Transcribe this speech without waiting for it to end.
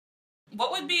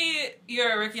What would be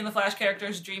your Ricky and the Flash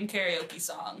character's dream karaoke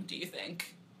song, do you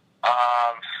think?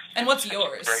 And what's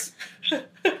yours?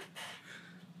 I'm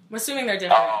assuming they're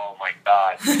different. Oh, my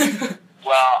God.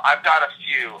 Well, I've got a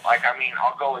few.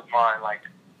 I'll go with mine.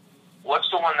 What's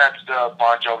the one that's the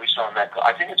Bon Jovi song that...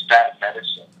 I think it's Bad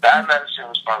Medicine. Bad Medicine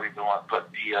was probably the one, but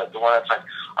the one that's like,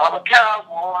 I'm a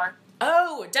cowboy.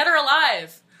 Oh, Dead or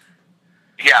Alive.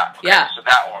 Yeah. Okay, Yeah. So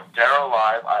that one, Dead or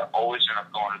Alive, I always end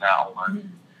up going to that one.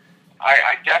 Mm-hmm.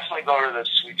 I definitely go to the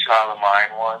Sweet Child of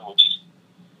Mine one, which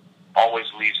always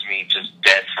leaves me just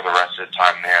dead for the rest of the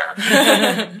time there.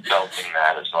 Belting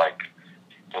that is,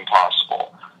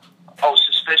 impossible. Oh,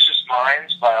 Suspicious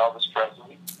Minds by Elvis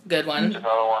Presley. Good one. That's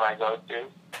another one I go to.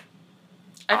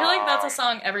 I feel like that's a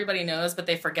song everybody knows, but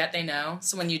they forget they know.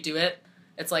 So when you do it,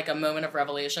 it's like a moment of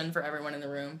revelation for everyone in the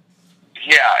room.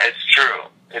 Yeah, it's true.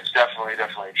 It's definitely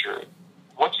true.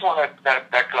 What's the one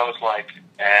that goes like,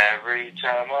 every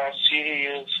time I see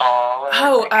you falling?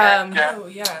 Oh,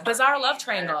 yeah. Bizarre Love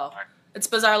Triangle. It's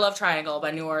Bizarre Love Triangle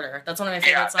by New Order. That's one of my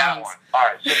favorite songs. That one. All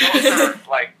right, so those are,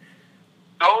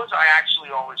 those I actually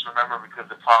always remember because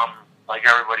the problem, like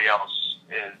everybody else,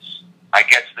 is I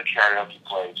get to the karaoke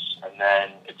place, and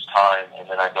then it's time, and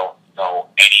then I don't know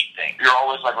anything. You're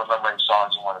always, remembering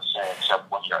songs you want to sing,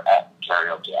 except when you're at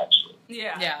karaoke, actually.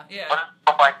 Yeah.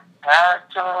 But my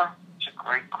character, it's a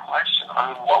great question.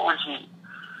 What was he?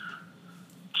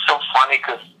 So funny,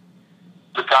 because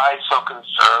the guy's so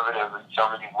conservative in so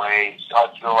many ways. I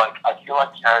feel like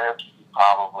karaoke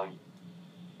probably,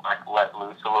 let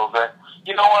loose a little bit.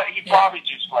 You know what? He probably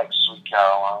just Sweet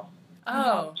Caroline.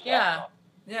 Oh, yeah.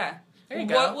 Yeah. There you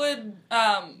go. What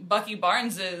would Bucky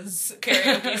Barnes's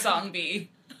karaoke song be?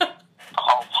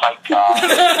 Oh my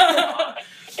God.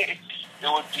 It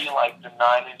would be the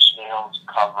 9 Inch Nails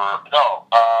cover. No,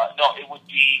 it would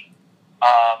be,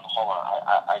 hold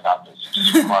on, I got this.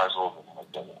 It requires a little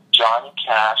bit more. Johnny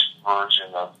Cash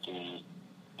version of the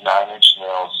 9 Inch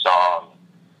Nails song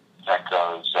that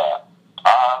goes,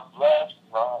 I've left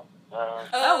my...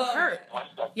 Oh, Hurt.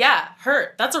 Yeah,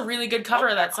 Hurt. That's a really good cover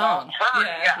of that song. Hurt,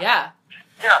 yeah.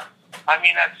 Yeah.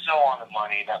 That's so on the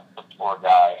money. That's the poor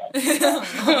guy.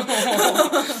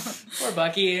 Poor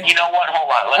Bucky. You know what?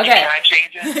 Hold on. Can I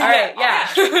change it? All right, yeah.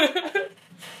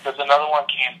 Because another one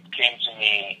came to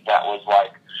me that was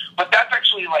but that's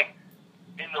actually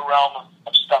in the realm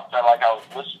of stuff that I would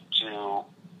listen to,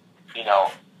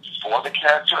 for the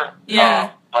character.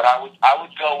 Yeah. But I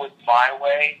would go with My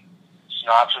Way.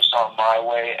 Sinatra song My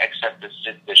Way, except the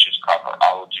Sid Vicious cover.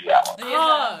 I will do that one.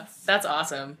 Oh, that's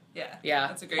awesome. Yeah.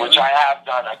 That's a great Which one. I have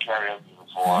done at karaoke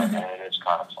before, and it is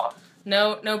kind of fun.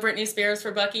 No Britney Spears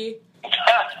for Bucky?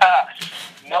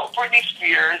 No Britney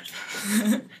Spears,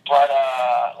 but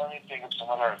let me think of some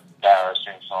other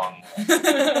embarrassing songs.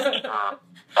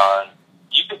 Done.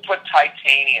 You could put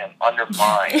Titanium under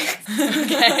mine.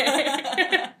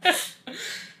 Okay.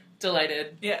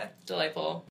 Delighted. Yeah. Delightful.